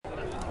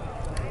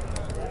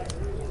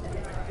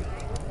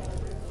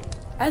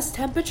As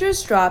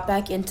temperatures drop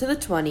back into the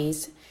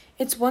 20s,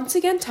 it's once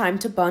again time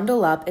to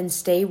bundle up and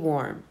stay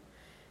warm.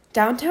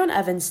 Downtown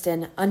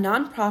Evanston, a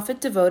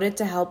nonprofit devoted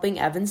to helping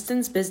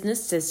Evanston's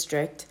business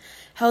district,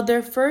 held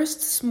their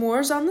first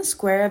S'mores on the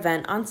Square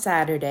event on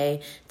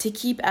Saturday to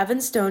keep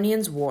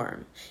Evanstonians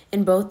warm,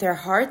 in both their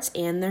hearts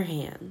and their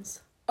hands.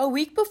 A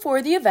week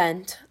before the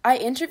event, I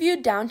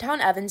interviewed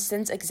Downtown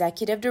Evanston's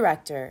executive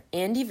director,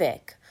 Andy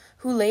Vick,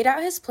 who laid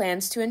out his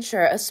plans to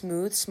ensure a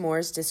smooth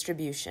s'mores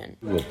distribution.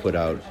 We'll put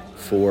out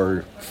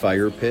 4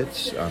 fire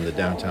pits on the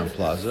downtown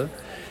plaza,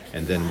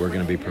 and then we're going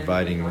to be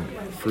providing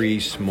free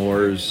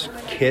s'mores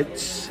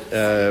kits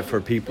for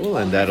people,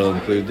 and that'll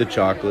include the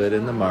chocolate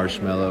and the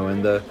marshmallow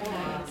and the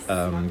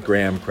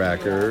graham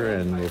cracker,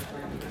 and we'll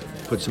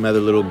put some other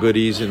little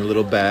goodies in a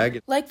little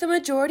bag. Like the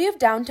majority of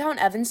downtown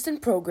Evanston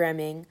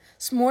programming,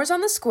 S'mores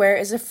on the Square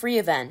is a free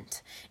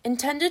event,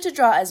 intended to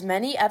draw as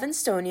many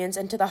Evanstonians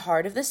into the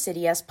heart of the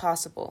city as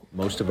possible.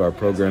 Most of our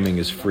programming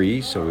is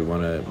free, so we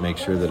want to make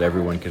sure that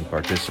everyone can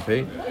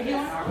participate.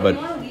 But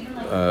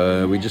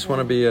we just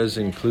want to be as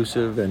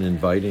inclusive and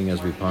inviting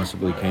as we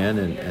possibly can,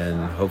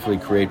 and hopefully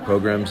create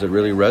programs that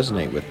really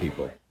resonate with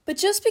people. But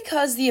just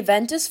because the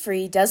event is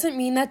free doesn't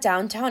mean that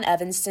downtown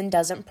Evanston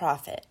doesn't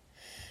profit.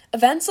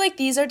 Events like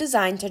these are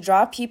designed to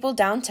draw people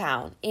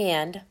downtown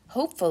and,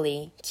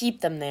 hopefully,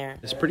 keep them there.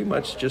 It's pretty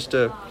much just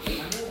to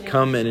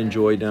come and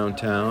enjoy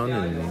downtown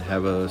and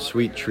have a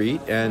sweet treat.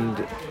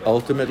 And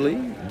ultimately,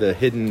 the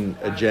hidden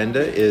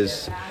agenda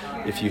is,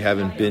 if you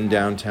haven't been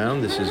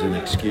downtown, this is an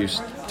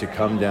excuse to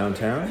come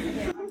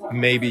downtown.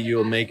 Maybe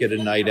you'll make it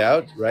a night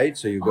out, right?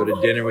 So you go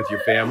to dinner with your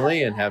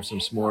family and have some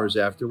s'mores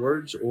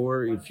afterwards.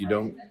 Or if you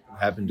don't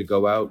happen to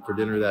go out for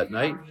dinner that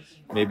night,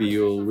 maybe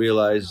you'll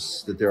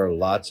realize that there are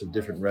lots of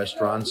different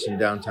restaurants in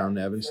downtown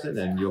Evanston,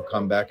 and you'll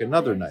come back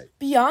another night.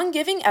 Beyond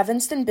giving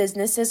Evanston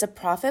businesses a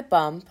profit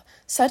bump,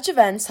 such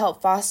events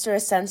help foster a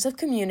sense of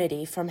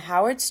community from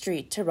Howard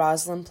Street to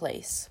Roslyn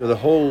Place. So the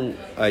whole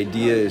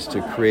idea is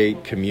to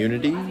create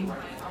community,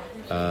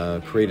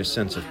 create a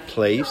sense of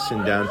place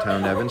in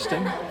downtown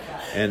Evanston,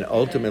 and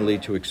ultimately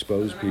to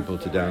expose people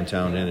to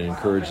downtown and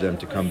encourage them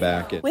to come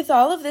back. With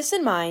all of this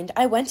in mind,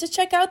 I went to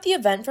check out the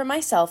event for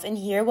myself and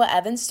hear what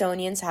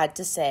Evanstonians had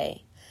to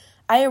say.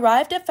 I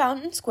arrived at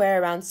Fountain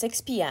Square around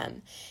 6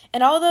 p.m.,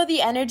 and although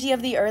the energy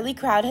of the early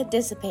crowd had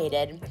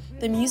dissipated,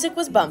 the music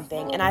was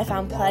bumping, and I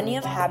found plenty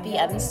of happy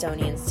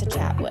Evanstonians to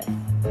chat with.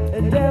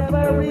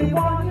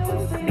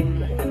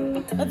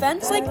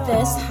 Events like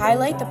this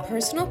highlight the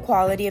personal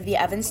quality of the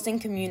Evanston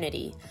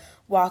community.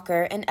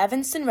 Walker, an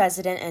Evanston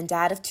resident and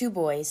dad of 2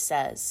 boys,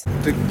 says,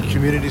 The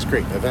community's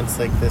great. Events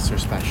like this are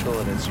special,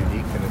 and it's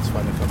unique, and it's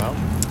fun to come out.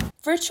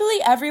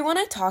 Virtually everyone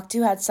I talked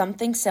to had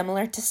something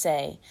similar to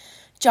say.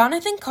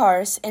 Jonathan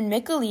Kars and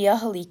Mikalia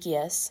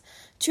Halikias,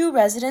 2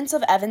 residents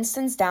of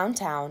Evanston's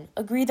downtown,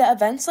 agree that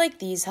events like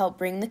these help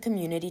bring the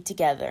community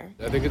together.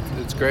 I think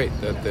it's great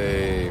that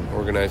they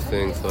organize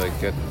things to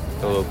get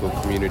the local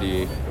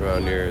community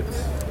around here.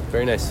 It's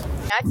very nice.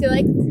 I feel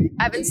like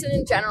Evanston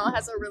in general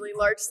has a really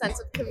large sense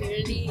of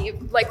community,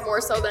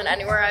 more so than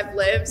anywhere I've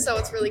lived, so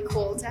it's really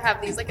cool to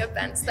have these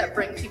events that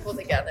bring people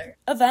together.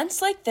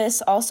 Events like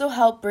this also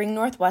help bring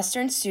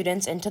Northwestern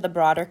students into the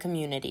broader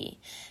community.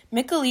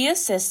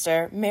 Mikalia's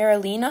sister,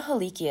 Marilena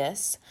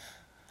Halikias,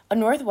 a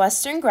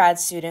Northwestern grad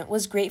student,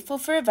 was grateful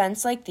for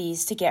events like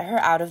these to get her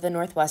out of the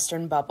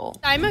Northwestern bubble.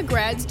 I'm a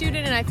grad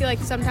student, and I feel like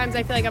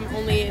I'm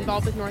only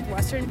involved with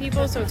Northwestern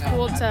people, so it's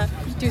cool to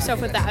do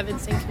stuff with the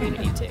Evanston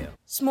community too.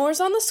 S'mores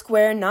on the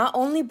Square not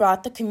only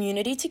brought the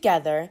community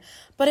together,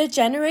 but it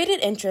generated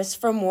interest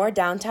for more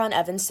downtown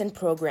Evanston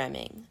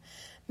programming.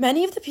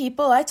 Many of the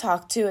people I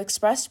talked to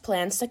expressed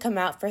plans to come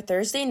out for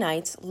Thursday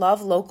night's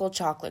Love Local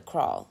Chocolate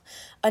Crawl,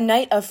 a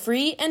night of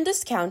free and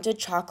discounted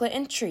chocolate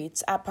and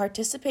treats at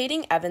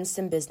participating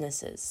Evanston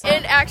businesses.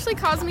 It actually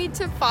caused me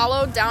to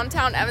follow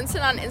Downtown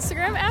Evanston on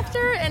Instagram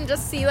after and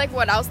just see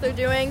what else they're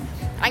doing.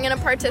 I'm going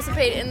to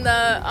participate in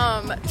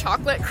the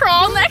chocolate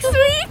crawl next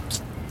week.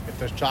 If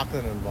there's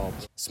chocolate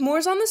involved.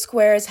 S'mores on the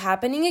Square is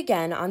happening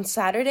again on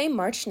Saturday,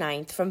 March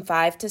 9th from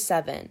 5 to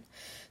 7.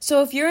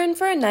 So if you're in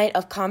for a night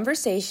of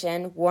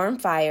conversation, warm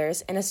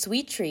fires, and a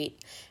sweet treat,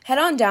 head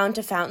on down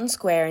to Fountain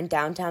Square in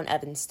downtown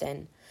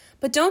Evanston.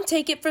 But don't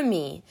take it from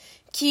me.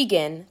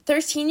 Keegan,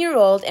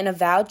 13-year-old and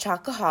avowed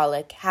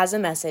chocoholic, has a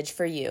message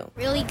for you.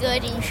 Really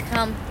good, and you should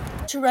come.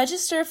 To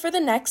register for the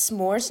next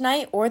S'mores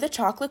night or the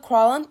chocolate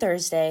crawl on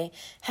Thursday,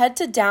 head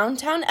to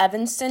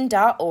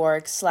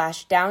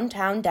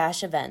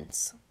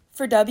downtownevanston.org/downtown-events.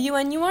 For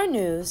WNUR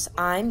News,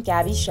 I'm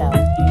Gabby Shell.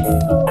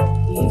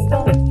 He's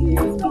gone,